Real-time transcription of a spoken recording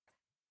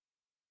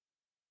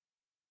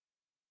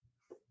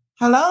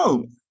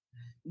Hello,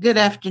 good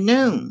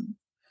afternoon.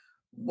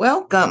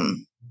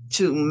 Welcome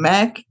to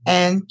Mac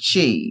and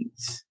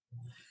Cheese.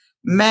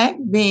 Mac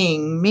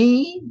being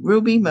me,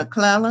 Ruby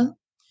McClellan,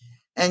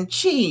 and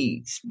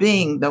cheese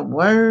being the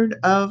Word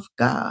of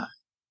God.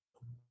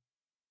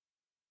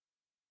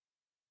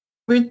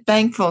 We're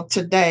thankful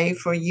today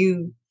for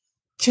you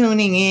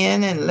tuning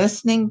in and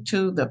listening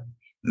to the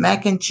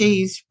Mac and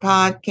Cheese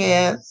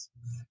Podcast.com.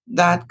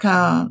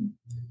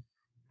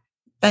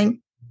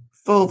 Thankful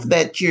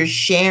that you're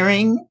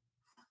sharing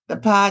the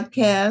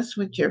podcast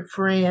with your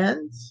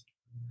friends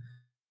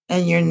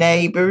and your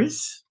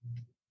neighbors.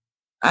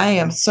 I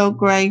am so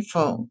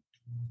grateful.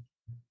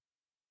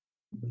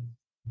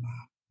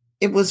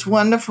 It was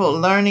wonderful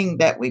learning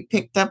that we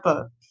picked up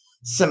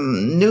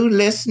some new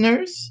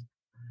listeners,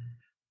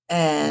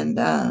 and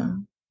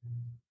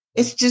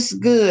it's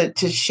just good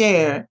to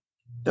share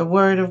the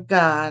Word of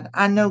God.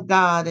 I know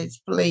God is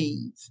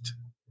pleased.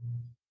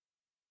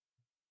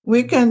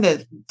 We're going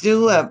to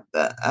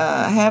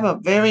have a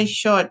very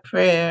short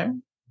prayer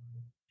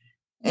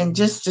in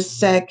just a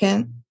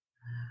second,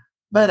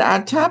 but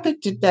our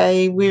topic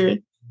today, we're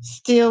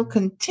still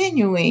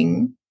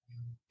continuing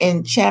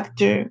in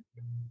chapter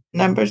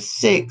number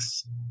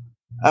 6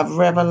 of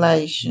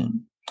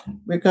Revelation.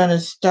 We're going to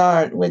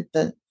start with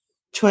the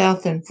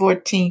 12th and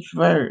 14th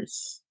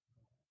verse.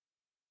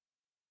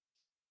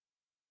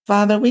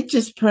 Father, we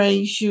just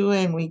praise you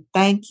and we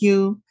thank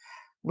you.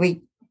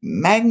 We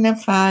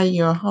magnify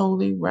your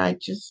holy,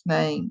 righteous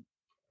name.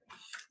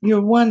 You're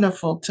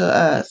wonderful to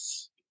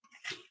us,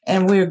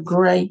 and we're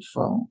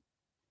grateful.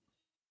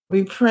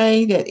 We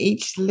pray that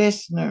each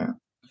listener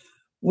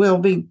will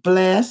be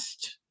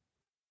blessed.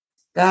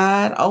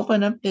 God,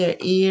 open up their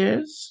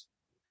ears,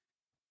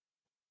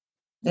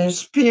 their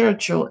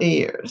spiritual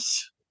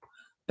ears,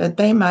 that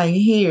they might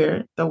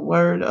hear the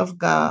word of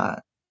God.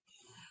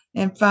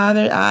 And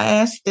Father, I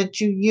ask that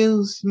you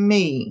use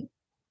me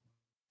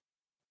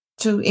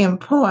to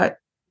impart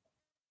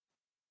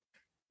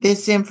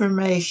this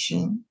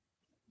information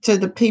to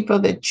the people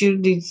that you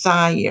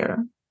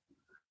desire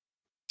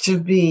to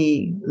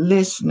be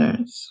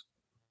listeners.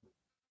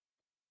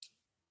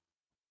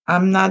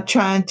 I'm not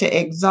trying to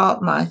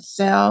exalt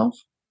myself,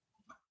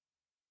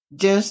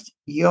 just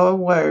your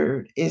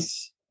word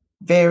is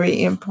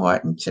very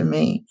important to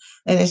me,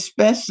 and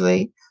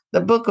especially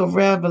the book of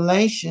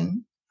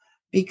Revelation,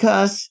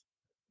 because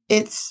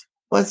it's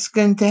what's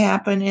going to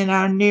happen in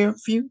our near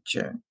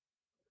future.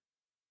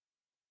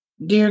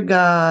 Dear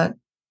God,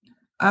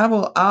 I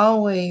will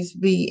always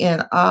be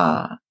in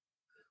awe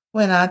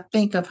when I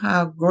think of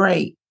how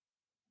great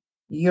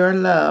your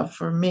love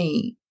for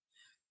me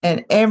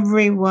and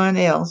everyone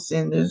else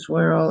in this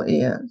world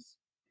is.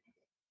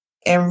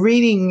 And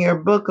reading your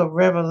book of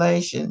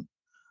Revelation,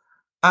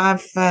 I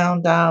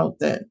found out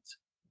that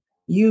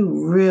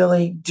you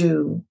really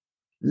do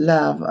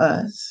love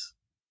us.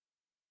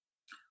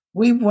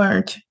 We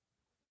weren't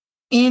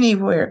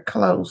anywhere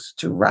close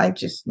to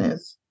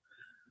righteousness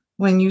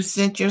when you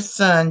sent your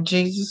son,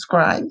 Jesus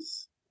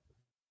Christ,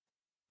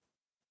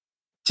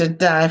 to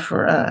die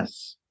for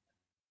us.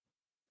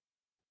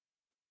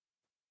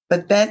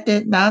 But that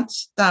did not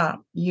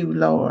stop you,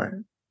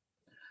 Lord.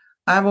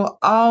 I will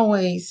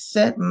always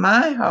set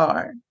my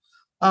heart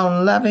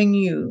on loving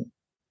you,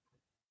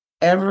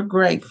 ever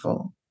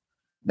grateful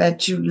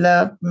that you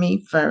loved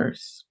me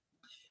first.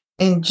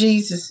 In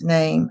Jesus'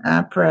 name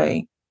I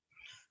pray.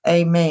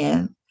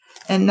 Amen.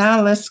 And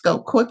now let's go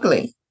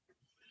quickly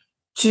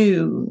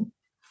to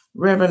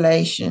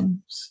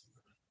Revelations,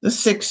 the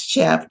 6th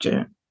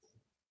chapter.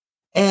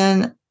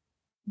 And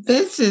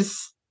this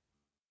is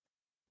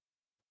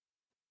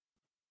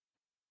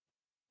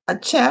a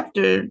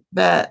chapter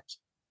that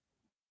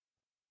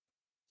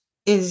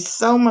is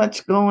so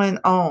much going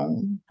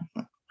on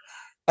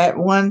at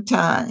one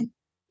time.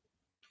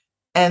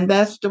 And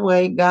that's the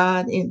way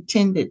God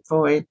intended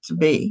for it to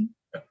be.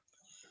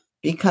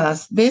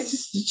 Because this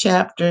is the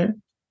chapter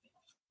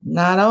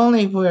not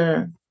only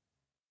where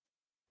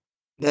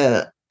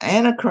the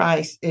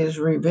Antichrist is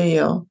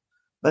revealed,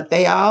 but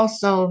they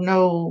also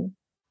know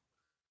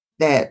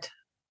that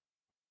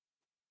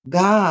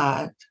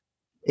God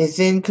is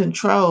in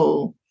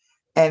control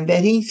and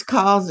that he's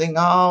causing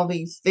all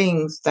these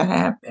things to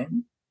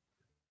happen.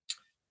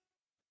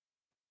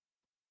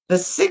 The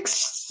 6th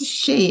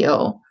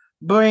seal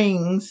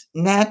brings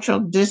natural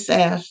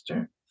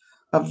disaster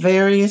of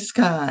various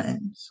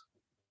kinds.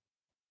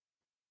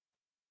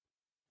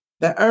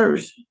 The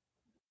earth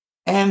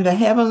and the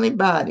heavenly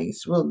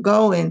bodies will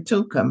go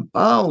into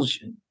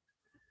convulsion.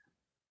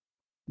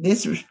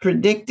 This was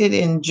predicted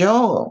in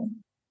Joel,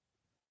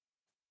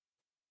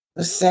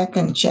 the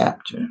 2nd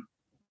chapter.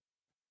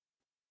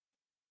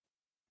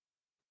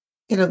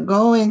 It'll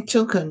go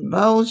into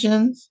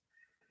convulsions,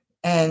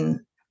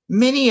 and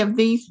many of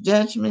these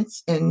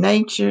judgments in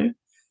nature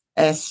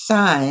as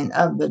sign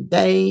of the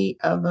day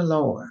of the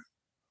Lord.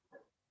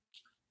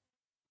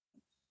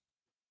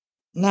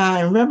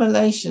 Now in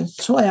Revelation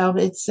 12,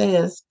 it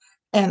says,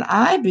 and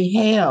I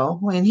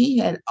beheld when he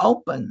had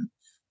opened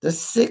the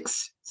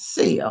 6th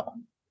seal,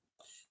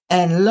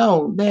 And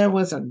lo, there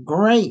was a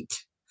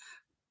great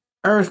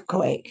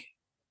earthquake,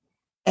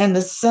 and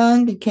the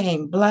sun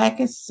became black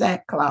as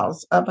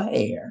sackcloth of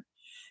hair,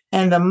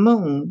 and the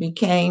moon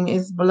became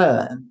as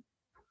blood.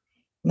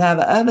 Now,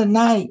 the other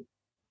night,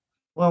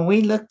 when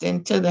we looked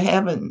into the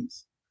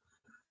heavens,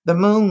 the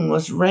moon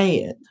was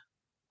red.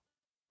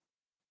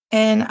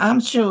 And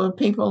I'm sure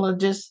people are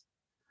just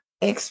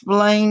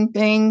explain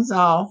things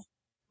off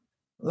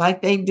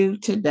like they do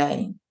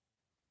today.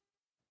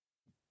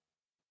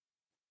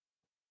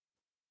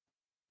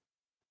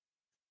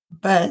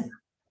 But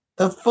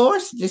the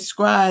force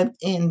described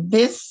in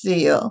this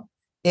seal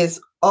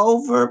is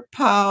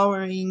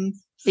overpowering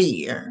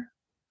fear.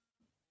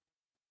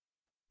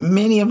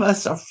 Many of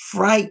us are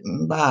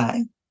frightened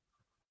by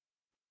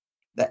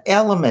the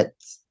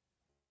elements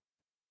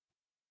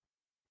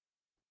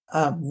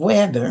of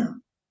weather.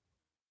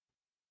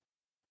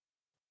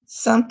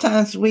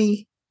 Sometimes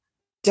we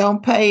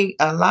don't pay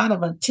a lot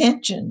of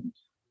attention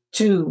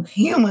to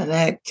human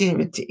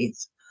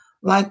activities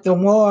like the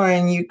war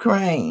in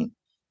Ukraine.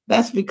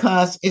 That's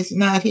because it's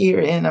not here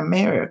in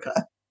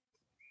America.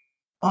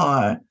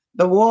 Or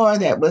the war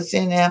that was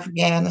in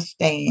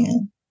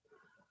Afghanistan,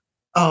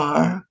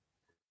 or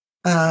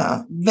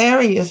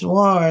various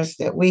wars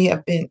that we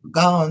have been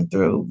gone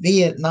through,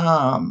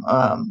 Vietnam,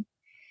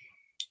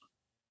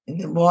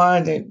 the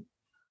war that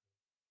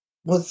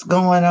was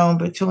going on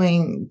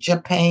between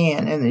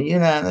Japan and the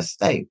United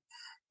States.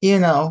 You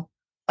know,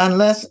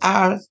 unless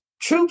our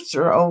troops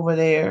are over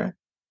there,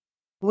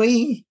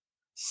 we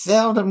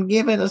seldom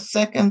give it a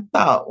second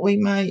thought. We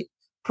might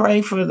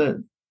pray for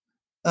the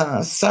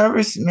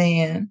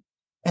servicemen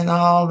and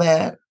all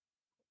that,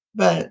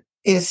 but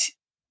it's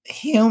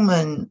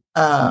human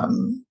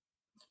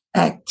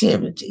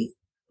activity.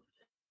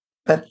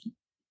 But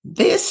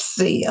this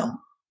seal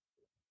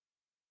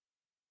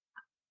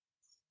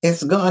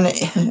is going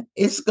to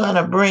it's going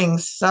to bring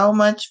so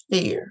much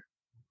fear.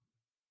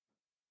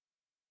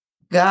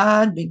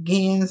 God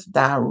begins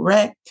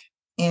direct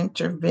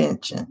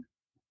intervention.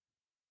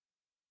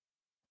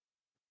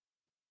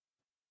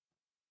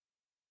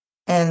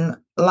 And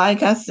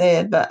like I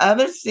said, the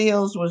other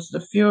seals was the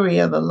fury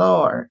of the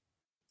Lord.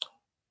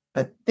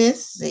 But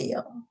this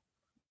seal,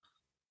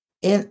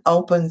 it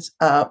opens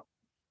up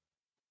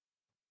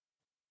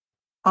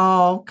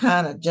all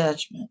kind of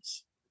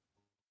judgments.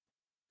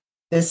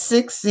 The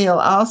sixth seal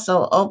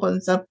also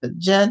opens up the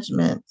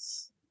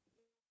judgments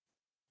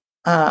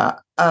of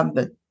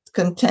the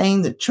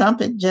contain the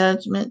trumpet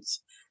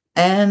judgments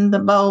and the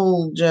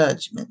bowl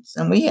judgments.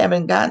 And we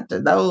haven't gotten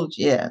to those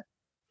yet.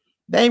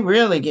 They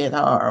really get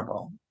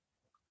horrible.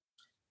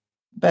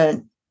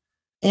 But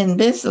in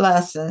this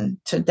lesson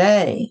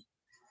today,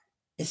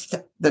 it's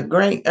the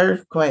great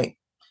earthquake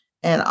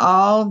and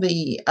all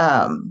the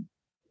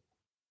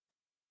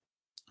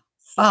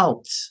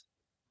faults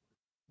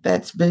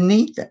that's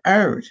beneath the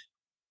earth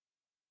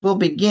will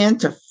begin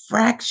to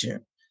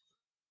fracture.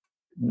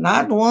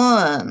 Not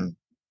one,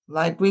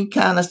 like we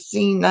kind of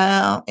see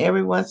now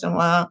every once in a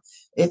while.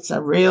 It's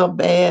a real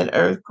bad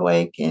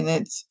earthquake and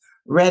it's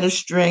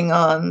registering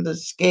on the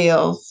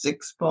scale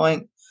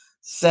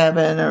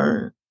 6.7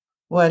 or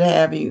what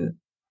have you.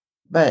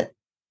 But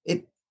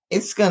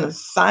it's going to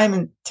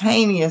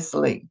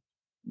simultaneously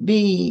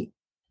be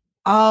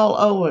all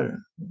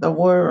over the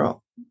world.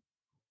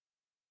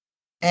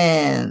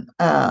 And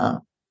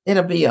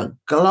it'll be a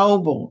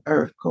global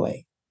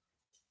earthquake.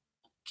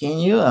 Can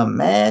you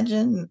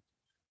imagine?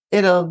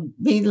 It'll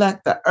be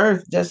like the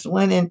earth just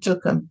went into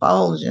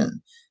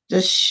convulsion,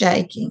 just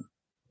shaking.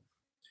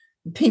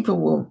 People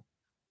will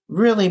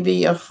really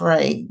be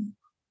afraid.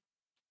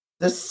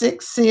 The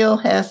sixth seal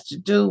has to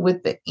do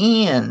with the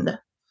end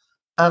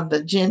of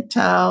the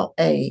Gentile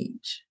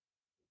age.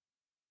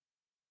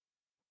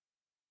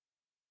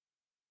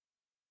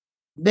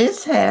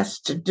 This has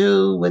to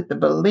do with the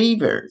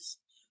believers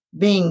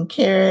being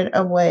carried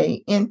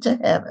away into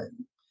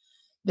heaven.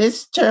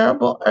 This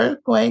terrible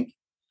earthquake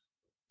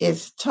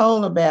is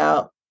told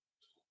about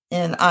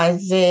in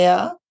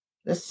Isaiah,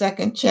 the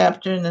second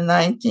chapter, in the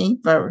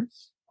 19th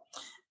verse.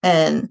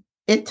 And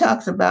it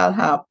talks about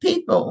how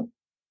people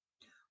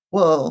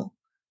will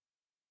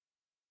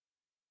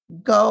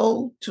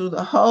go to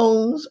the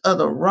holes of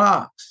the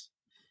rocks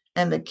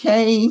and the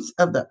caves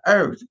of the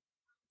earth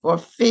for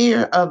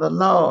fear of the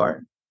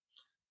Lord,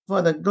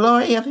 for the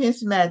glory of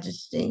his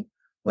majesty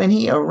when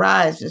he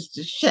arises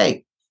to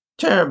shake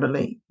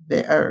terribly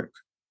the earth.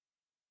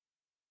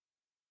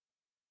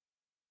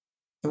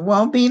 It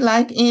won't be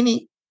like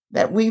any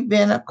that we've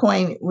been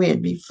acquainted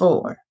with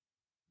before.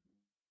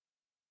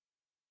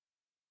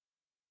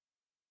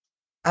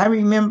 I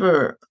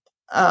remember,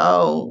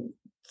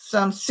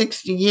 some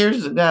 60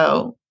 years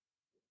ago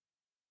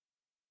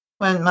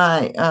when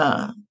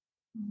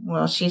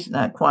well, she's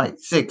not quite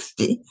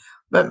 60,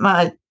 but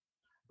my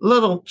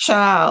little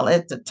child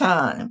at the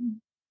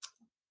time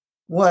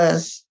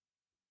was,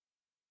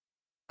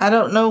 I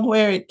don't know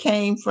where it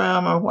came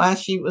from or why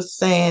she was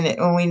saying it,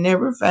 and we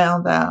never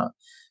found out,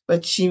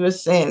 but she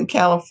was saying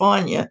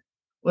California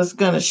was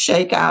going to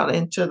shake out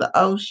into the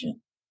ocean.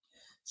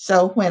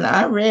 So when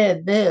I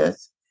read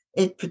this,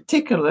 it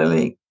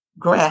particularly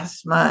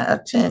grasped my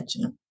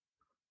attention.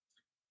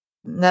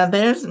 Now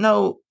there's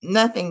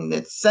nothing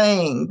that's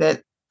saying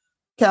that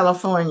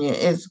California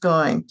is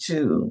going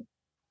to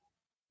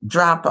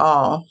drop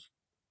off.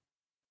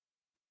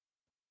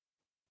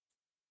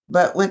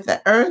 But with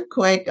the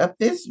earthquake of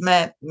this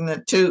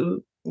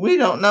magnitude, we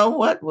don't know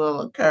what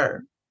will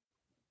occur.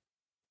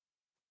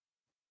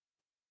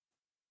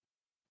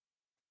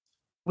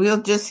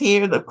 We'll just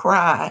hear the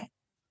cry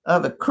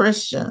of the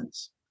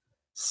Christians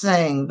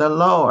saying, "The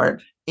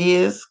Lord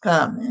is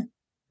coming."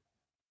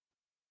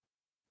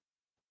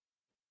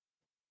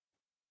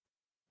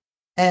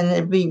 And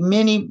there'll be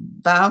many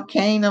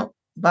volcanic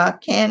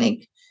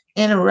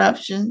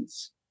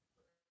eruptions,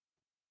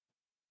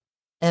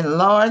 and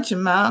large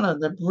amount of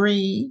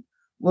debris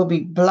will be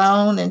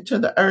blown into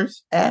the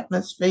Earth's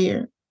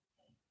atmosphere.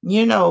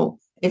 You know,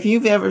 if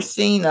you've ever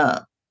seen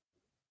a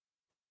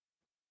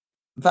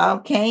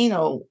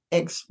volcano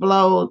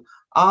explode,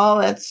 all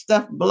that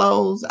stuff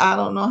blows, I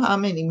don't know how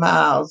many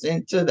miles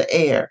into the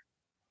air.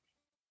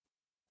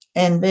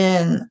 And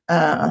then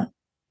I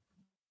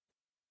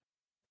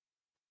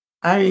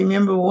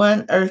remember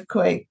one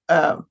earthquake,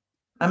 not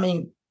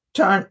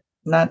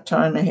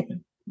tornado,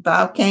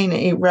 volcano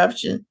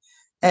eruption,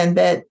 and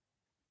that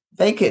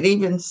they could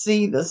even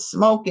see the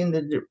smoke and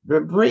the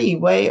debris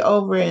way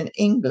over in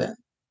England.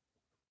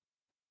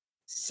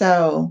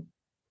 So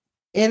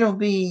it'll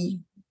be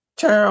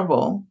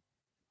terrible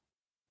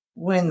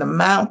when the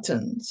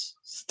mountains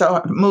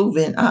start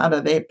moving out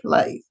of their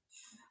place.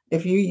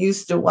 If you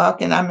used to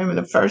walk in, I remember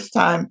the first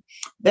time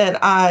that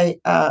I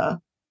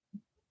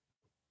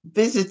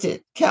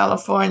visited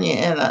California,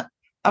 and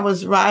I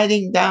was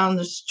riding down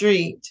the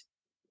street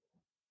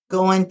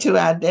going to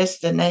our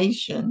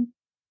destination,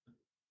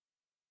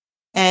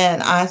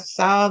 and I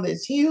saw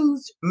this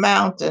huge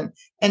mountain,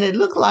 and it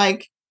looked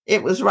like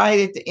it was right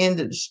at the end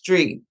of the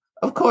street.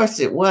 Of course,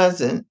 it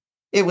wasn't.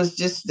 It was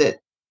just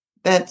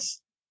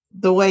that's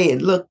the way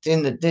it looked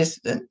in the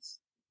distance.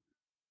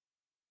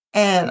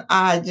 And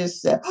I just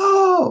said,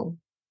 "Oh,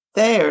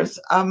 there's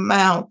a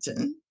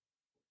mountain."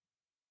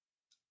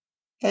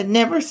 Had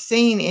never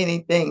seen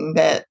anything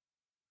that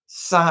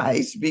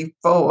size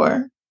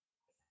before.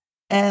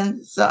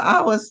 And so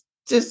I was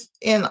just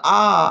in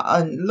awe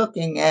and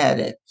looking at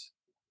it.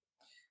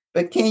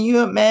 But can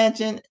you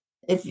imagine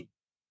if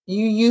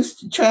you used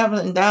to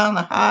traveling down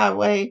the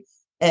highway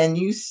and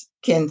you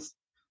can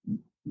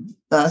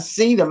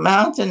see the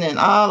mountain, and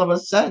all of a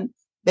sudden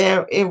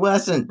there it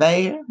wasn't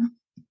there?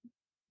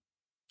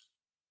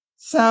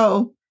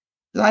 So,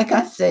 like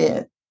I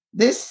said,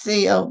 this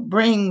seal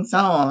brings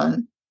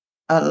on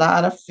a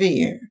lot of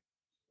fear.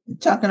 You're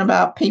talking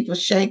about people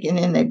shaking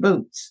in their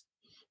boots.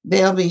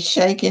 They'll be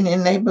shaking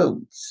in their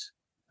boots.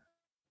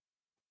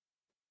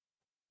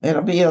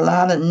 It'll be a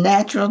lot of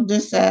natural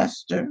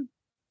disaster,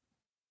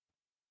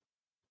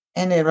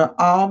 and it'll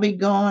all be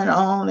going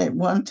on at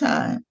one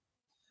time.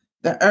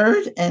 The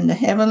earth and the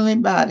heavenly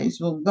bodies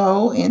will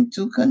go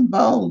into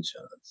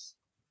convulsions.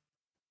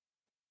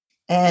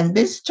 And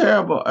this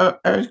terrible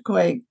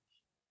earthquake,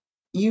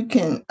 you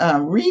can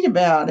read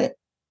about it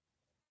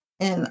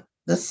in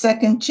the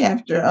second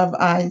chapter of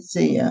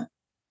Isaiah.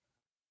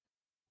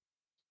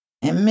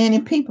 And many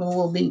people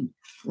will be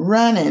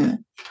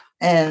running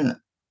and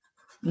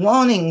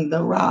wanting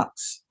the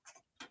rocks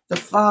to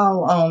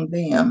fall on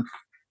them.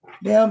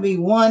 They'll be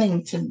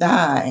wanting to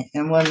die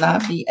and will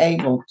not be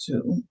able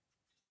to.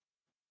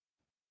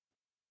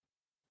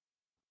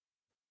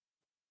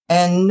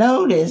 And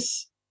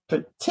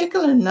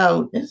particular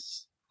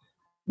notice,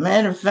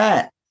 matter of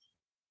fact,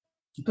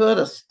 put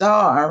a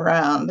star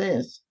around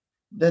this.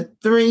 The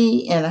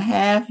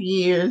 3.5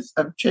 years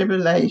of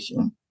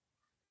tribulation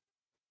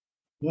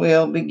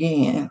will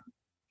begin.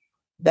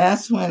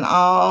 That's when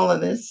all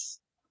of this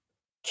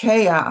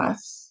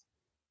chaos,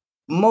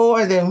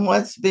 more than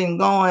what's been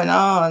going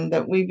on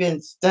that we've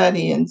been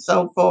studying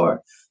so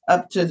far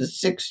up to the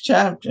 6th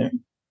chapter,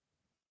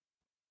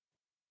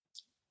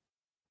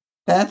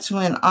 that's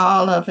when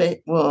all of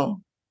it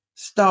will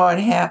start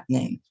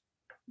happening.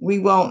 We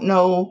won't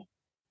know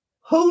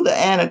who the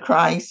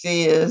Antichrist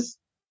is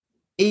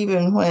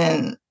even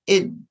when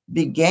it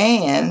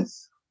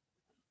begins,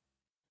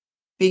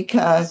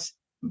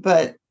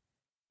 but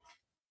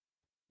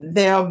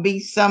there'll be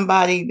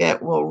somebody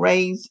that will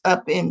raise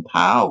up in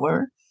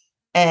power,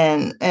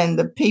 and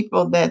the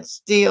people that's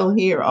still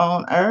here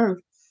on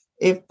earth,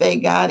 if they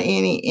got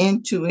any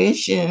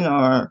intuition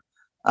or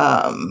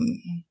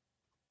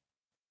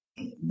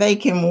they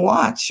can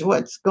watch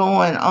what's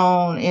going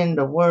on in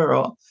the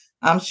world.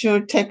 I'm sure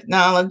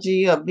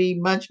technology will be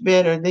much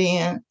better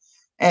then,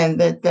 and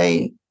that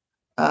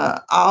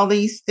all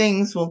these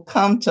things will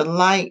come to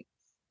light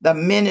the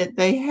minute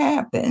they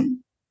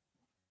happen.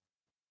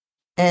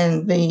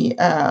 And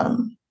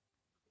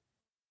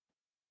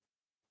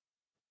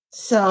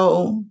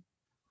so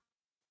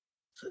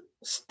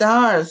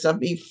stars will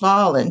be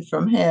falling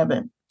from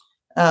heaven.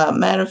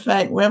 Matter of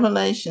fact,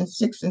 Revelation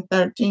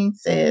 6:13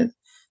 says,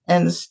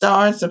 "And the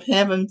stars of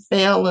heaven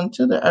fell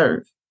into the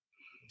earth,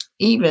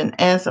 even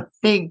as a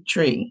fig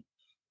tree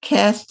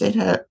cast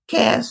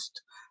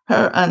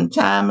her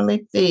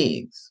untimely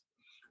figs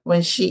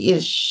when she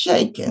is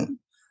shaken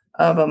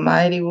of a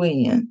mighty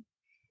wind.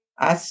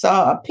 I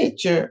saw a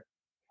picture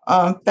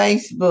on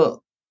Facebook,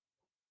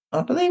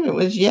 I believe it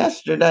was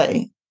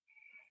yesterday,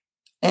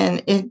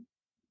 and it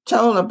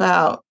told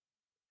about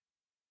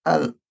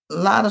a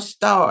lot of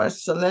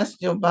stars,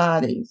 celestial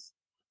bodies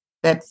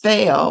that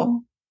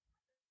fell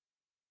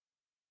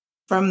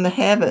from the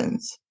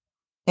heavens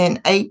in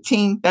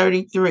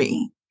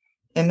 1833.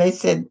 And they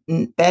said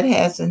that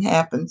hasn't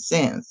happened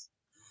since.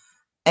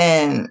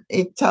 And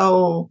it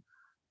told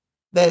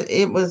that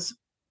it was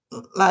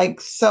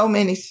like so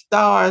many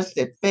stars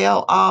that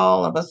fell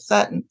all of a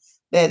sudden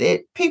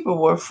that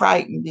people were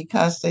frightened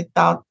because they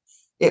thought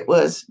it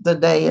was the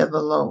day of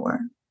the Lord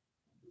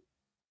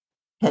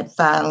had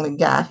finally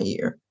got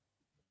here.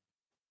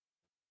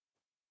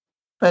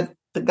 But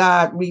the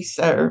God we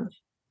serve,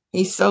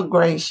 He's so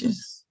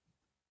gracious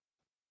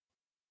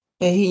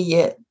that He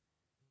yet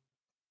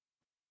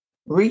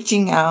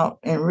reaching out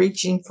and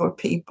reaching for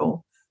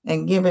people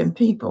and giving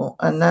people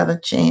another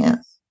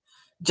chance,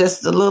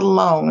 just a little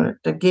longer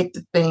to get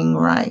the thing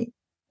right.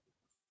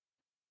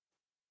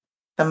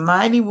 The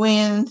mighty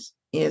winds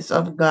is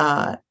of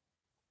God.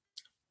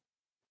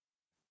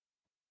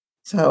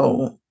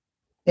 So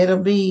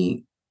it'll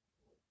be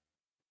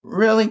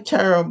really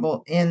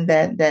terrible in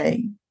that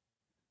day.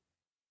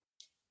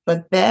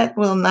 But that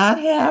will not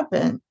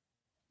happen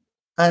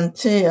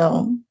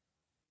until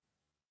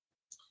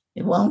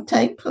it won't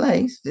take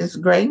place, this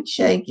great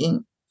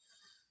shaking,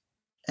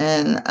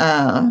 and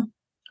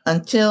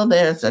until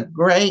there's a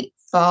great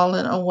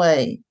falling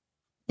away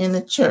in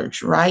the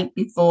church right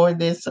before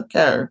this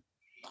occurs.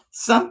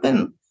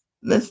 Something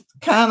that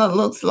kind of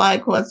looks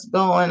like what's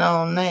going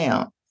on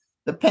now.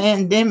 The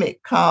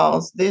pandemic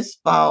caused this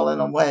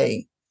falling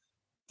away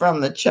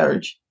from the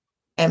church,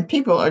 and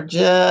people are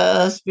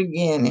just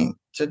beginning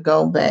to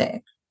go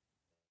back.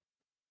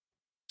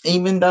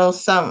 Even though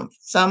some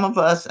of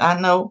us, I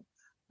know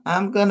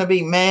I'm going to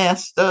be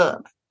masked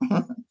up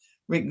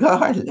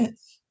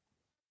regardless.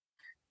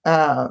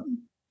 Uh,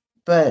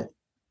 but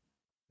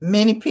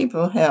many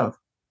people have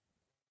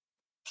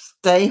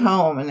stay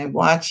home and they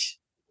watch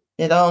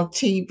it on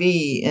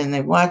TV and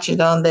they watch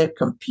it on their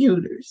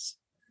computers.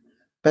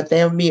 But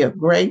there'll be a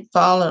great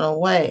falling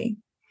away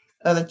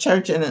of the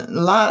church, and a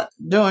lot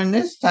during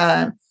this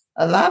time,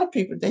 a lot of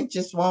people they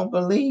just won't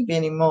believe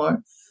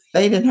anymore.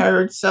 They done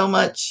heard so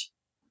much,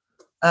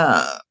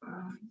 uh,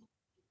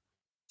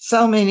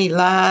 so many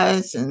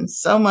lies and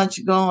so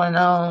much going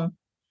on.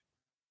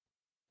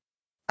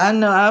 I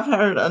know I've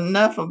heard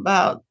enough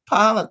about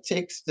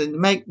politics to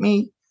make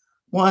me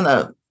want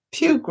to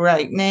puke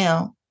right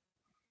now.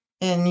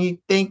 And you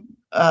think,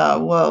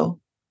 well,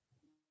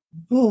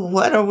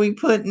 what are we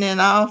putting in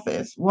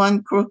office?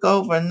 One crook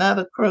over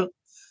another crook.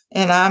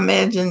 And I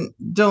imagine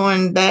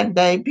during that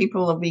day,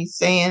 people will be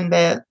saying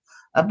that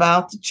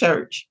about the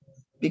church.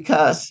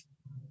 Because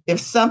if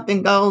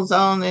something goes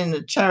on in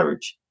the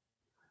church,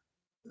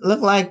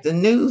 look like the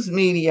news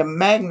media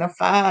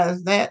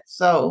magnifies that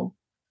so,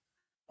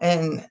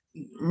 and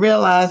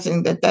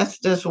realizing that that's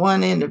just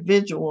one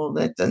individual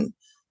that then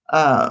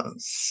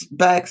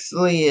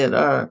backslid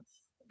or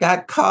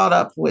got caught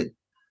up with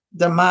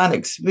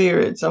demonic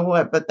spirits or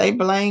what, but they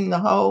blame the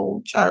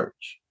whole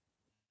church.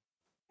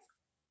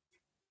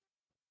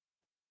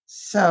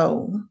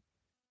 So,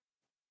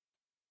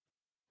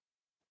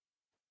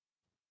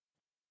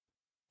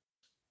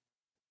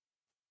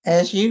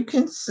 as you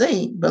can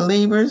see,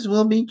 believers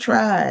will be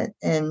tried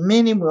and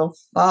many will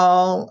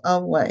fall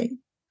away.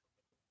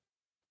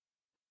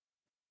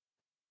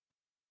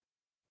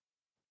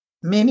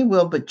 Many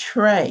will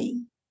betray.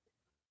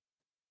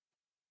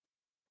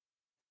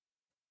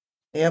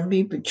 They'll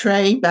be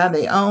betrayed by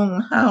their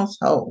own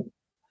household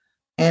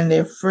and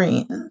their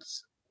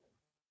friends.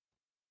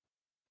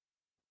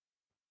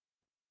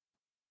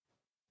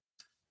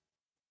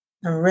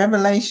 In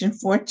Revelation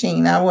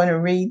 14, I want to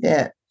read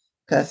that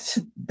because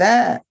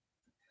that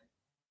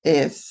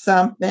is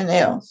something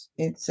else.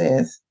 It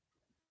says,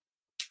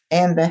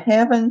 and the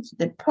heavens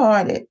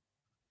departed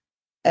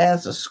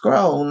as a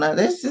scroll. Now,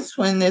 this is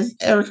when this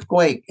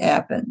earthquake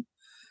happened.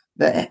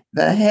 The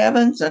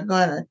heavens are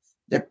going to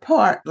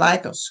depart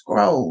like a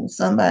scroll,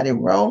 somebody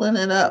rolling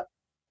it up.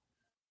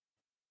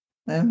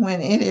 And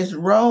when it is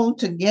rolled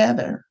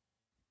together,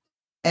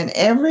 and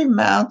every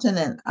mountain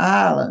and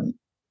island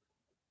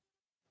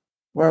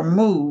were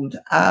moved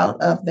out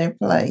of their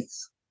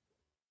place.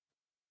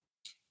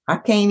 I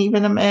can't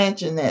even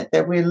imagine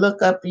that we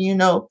look up,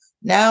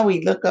 now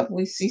we look up,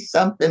 we see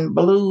something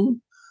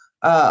blue,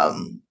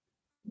 the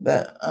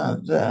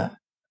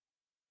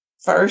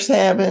first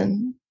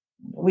heaven,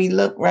 we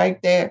look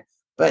right there.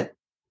 But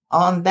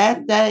on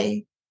that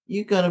day,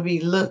 you're going to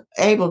be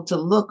able to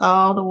look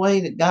all the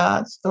way to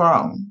God's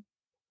throne.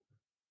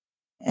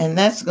 And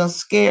that's going to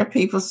scare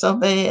people so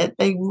bad,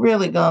 they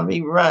really going to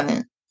be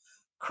running,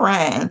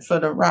 crying for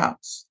the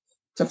rocks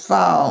to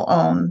fall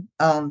on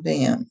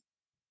them.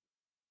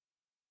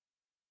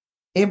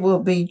 it will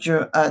be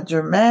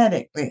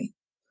dramatically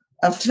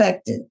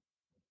affected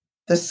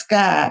the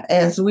sky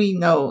as we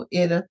know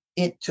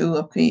it to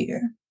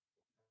appear.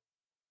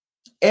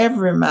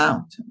 Every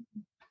mountain,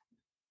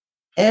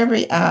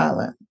 every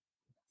island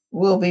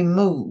will be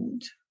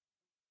moved.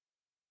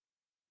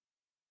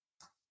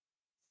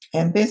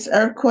 And this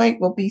earthquake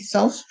will be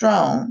so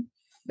strong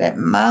that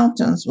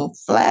mountains will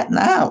flatten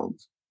out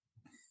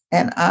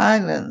and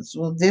islands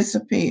will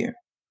disappear.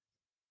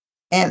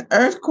 And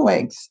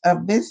earthquakes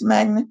of this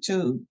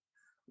magnitude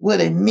would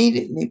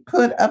immediately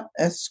put up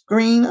a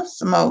screen of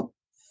smoke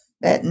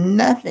that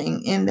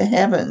nothing in the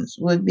heavens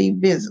would be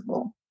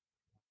visible.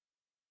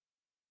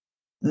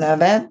 Now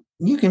that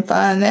you can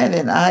find that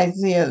in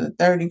Isaiah the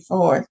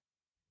 34th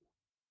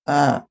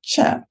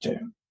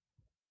chapter.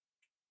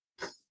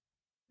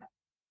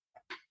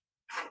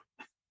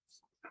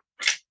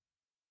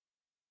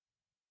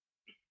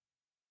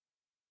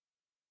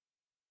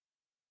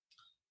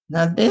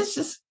 Now this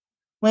is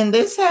when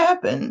this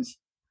happens,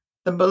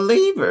 the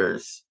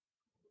believers,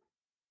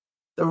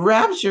 the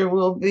rapture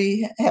will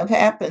have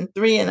happened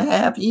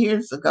 3.5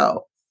 years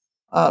ago,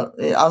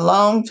 a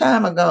long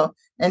time ago,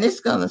 and it's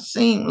going to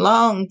seem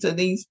long to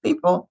these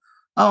people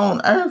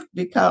on earth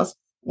because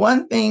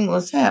one thing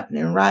was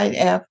happening right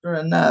after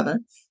another.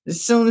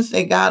 As soon as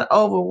they got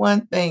over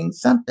one thing,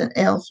 something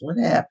else would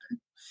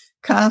happen,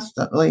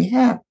 constantly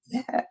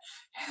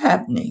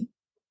happening.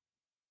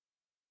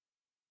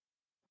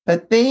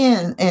 But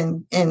then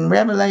in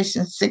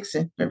Revelation 6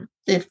 and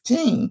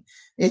 15,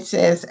 it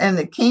says, and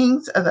the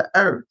kings of the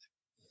earth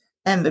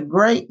and the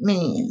great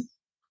men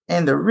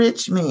and the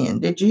rich men,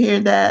 did you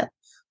hear that?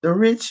 The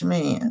rich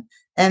men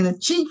and the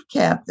chief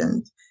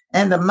captains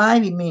and the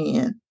mighty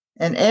men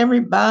and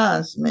every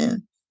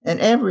bondsman and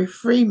every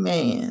free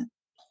man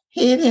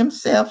hid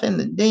himself in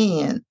the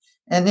den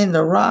and in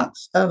the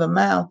rocks of the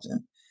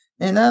mountain.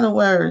 In other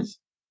words,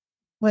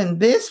 when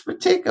this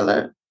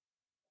particular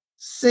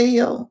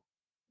seal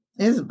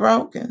is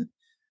broken,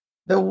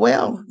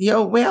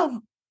 your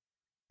wealth,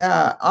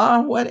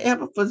 or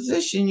whatever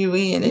position you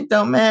in, it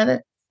don't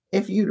matter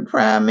if you the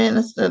prime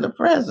minister, the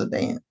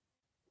president,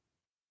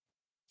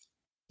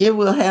 it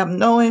will have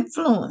no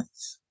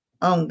influence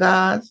on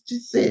God's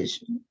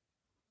decision.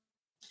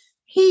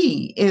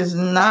 He is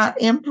not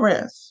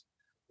impressed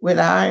with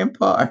our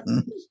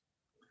importance.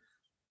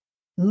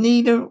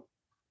 Neither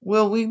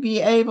will we be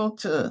able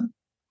to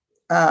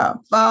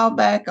fall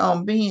back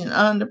on being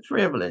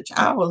underprivileged.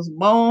 I was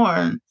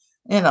born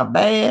in a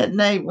bad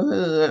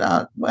neighborhood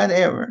or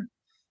whatever.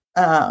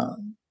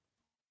 None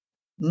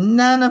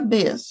of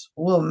this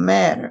will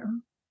matter.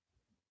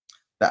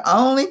 The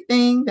only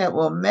thing that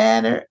will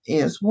matter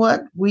is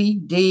what we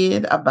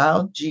did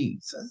about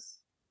Jesus.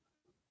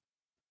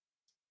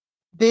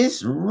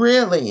 This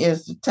really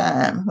is the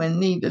time when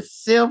neither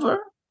silver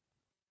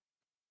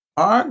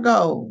or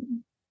gold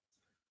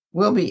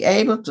will be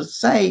able to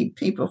save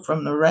people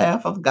from the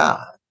wrath of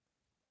God.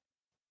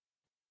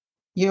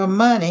 Your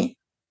money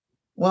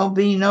won't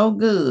be no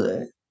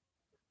good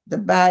to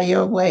buy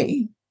your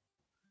way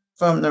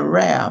from the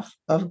wrath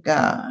of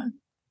God.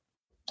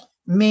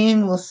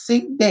 Men will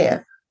seek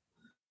death,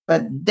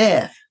 but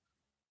death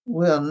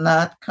will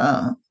not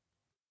come.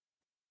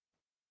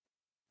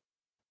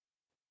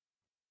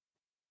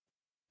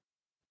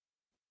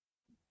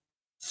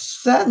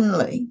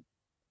 Suddenly,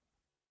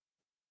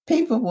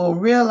 people will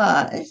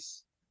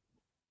realize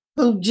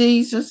who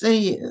Jesus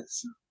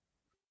is,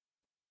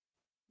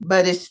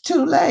 but it's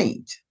too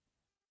late.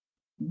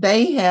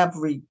 They have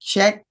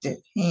rejected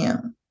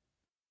him.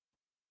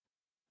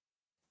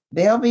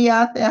 They'll be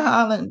out there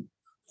hollering,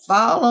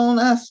 fall on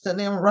us to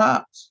them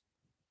rocks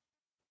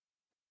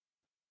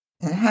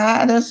and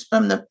hide us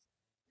from the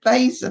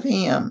face of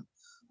him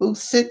who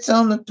sits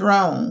on the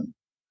throne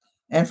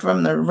and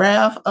from the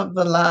wrath of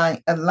the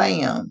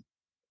Lamb.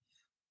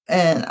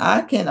 And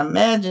I can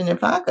imagine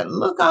if I could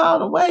look all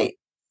the way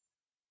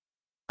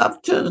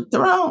up to the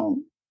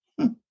throne.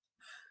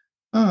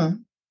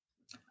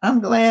 I'm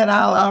glad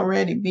I'll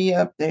already be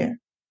up there.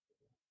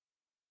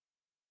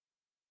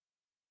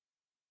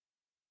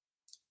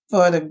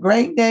 For the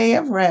great day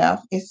of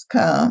wrath is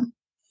come,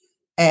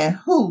 and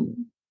who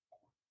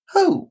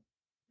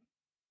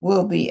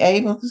will be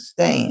able to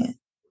stand?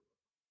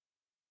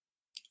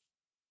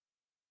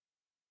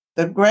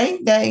 The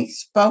great day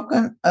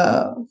spoken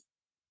of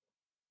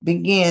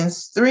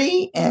begins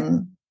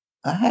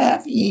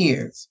 3.5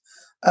 years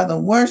of the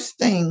worst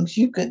things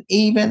you could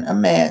even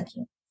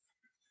imagine.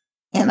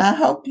 And I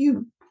hope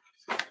you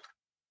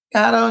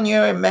got on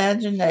your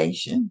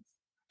imagination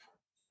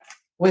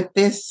with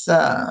this,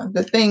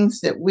 the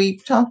things that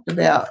we've talked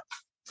about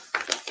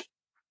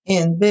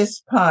in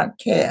this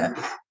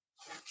podcast,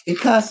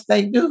 because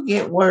they do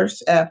get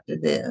worse after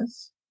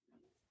this.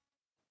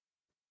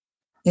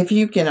 If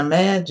you can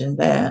imagine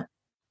that.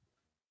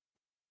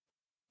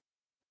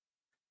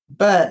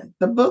 But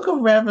the book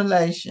of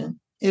Revelation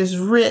is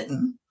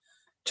written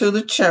to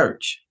the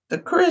church, the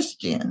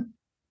Christian.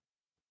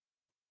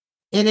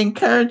 It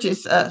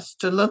encourages us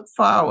to look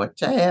forward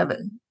to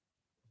heaven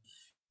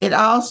It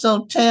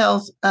also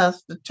tells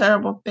us the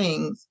terrible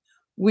things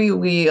we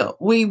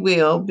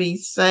will be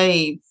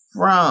saved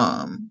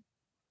from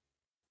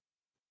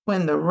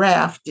when the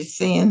wrath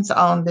descends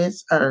on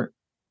this earth.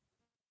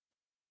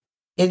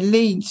 It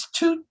leads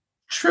to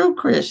true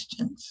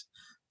Christians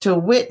to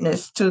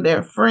witness to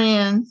their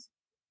friends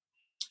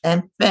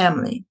and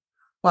family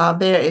while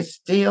there is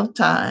still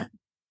time.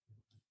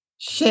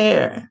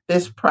 Share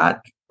this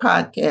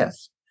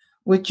podcast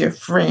with your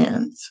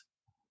friends.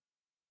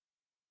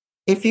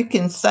 If you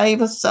can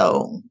save a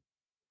soul,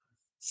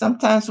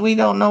 sometimes we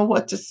don't know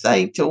what to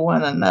say to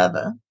one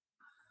another,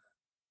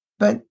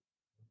 but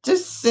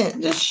just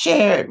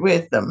share it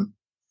with them,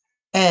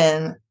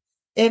 and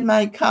it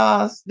might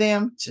cause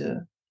them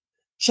to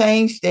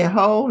change their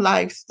whole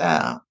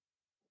lifestyle.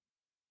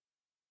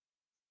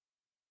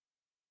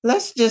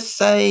 Let's just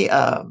say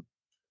a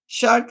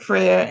short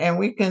prayer, and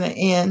we're going to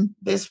end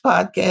this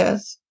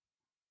podcast.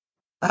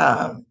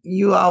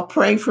 You all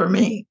pray for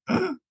me,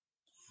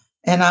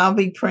 and I'll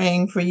be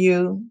praying for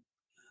you.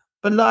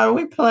 But Lord,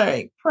 we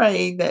pray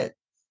that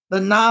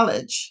the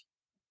knowledge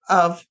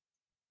of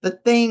the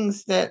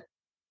things that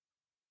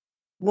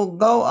will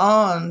go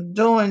on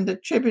during the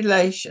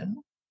tribulation,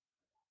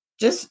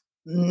 just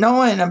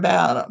knowing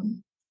about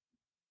them,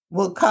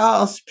 will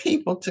cause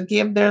people to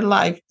give their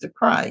life to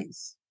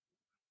Christ.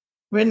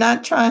 We're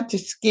not trying to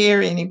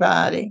scare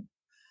anybody,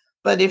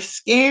 but if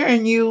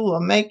scaring you will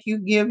make you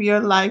give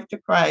your life to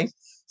Christ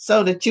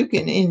so that you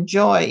can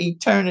enjoy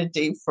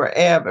eternity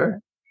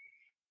forever,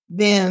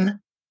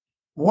 then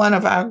one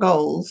of our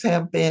goals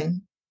have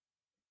been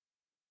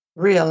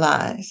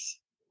realized.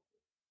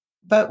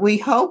 But we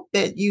hope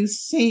that you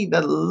see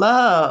the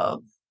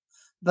love,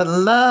 the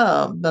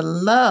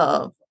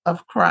love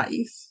of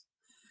Christ,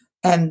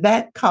 and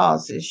that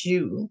causes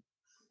you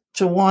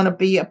to want to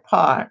be a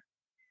part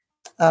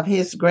of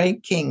his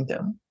great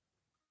kingdom.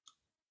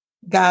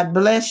 God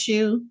bless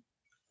you,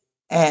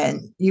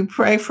 and you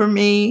pray for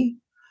me.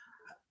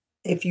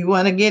 If you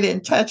want to get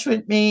in touch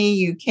with me,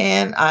 you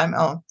can. I'm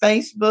on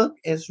Facebook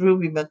as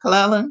Ruby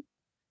McClellan.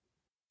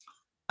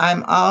 I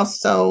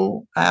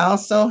also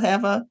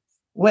have a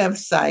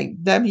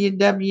website,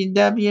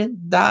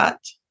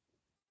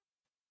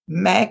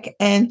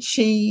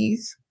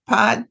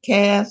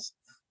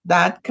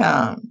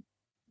 www.macandcheesepodcast.com.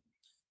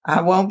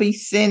 I won't be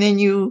sending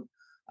you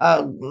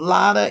a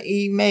lot of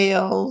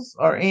emails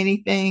or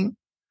anything.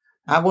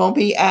 I won't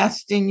be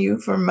asking you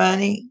for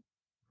money.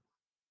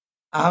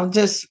 I'll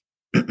just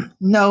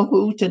know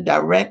who to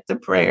direct the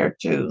prayer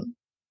to.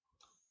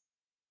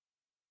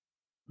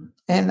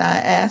 And I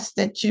ask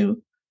that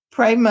you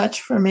pray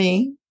much for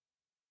me.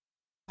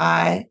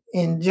 I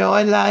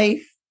enjoy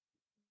life,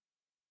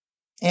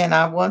 and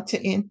I want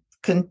to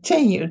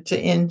continue to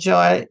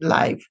enjoy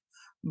life.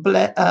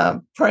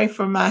 Pray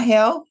for my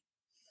health,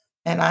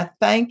 and I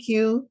thank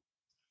you.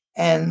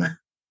 And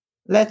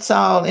let's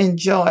all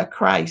enjoy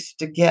Christ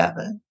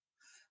together,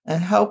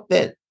 and hope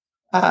that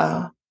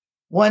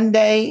one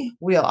day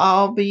we'll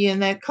all be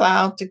in that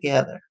cloud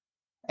together.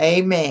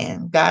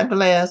 Amen. God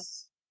bless.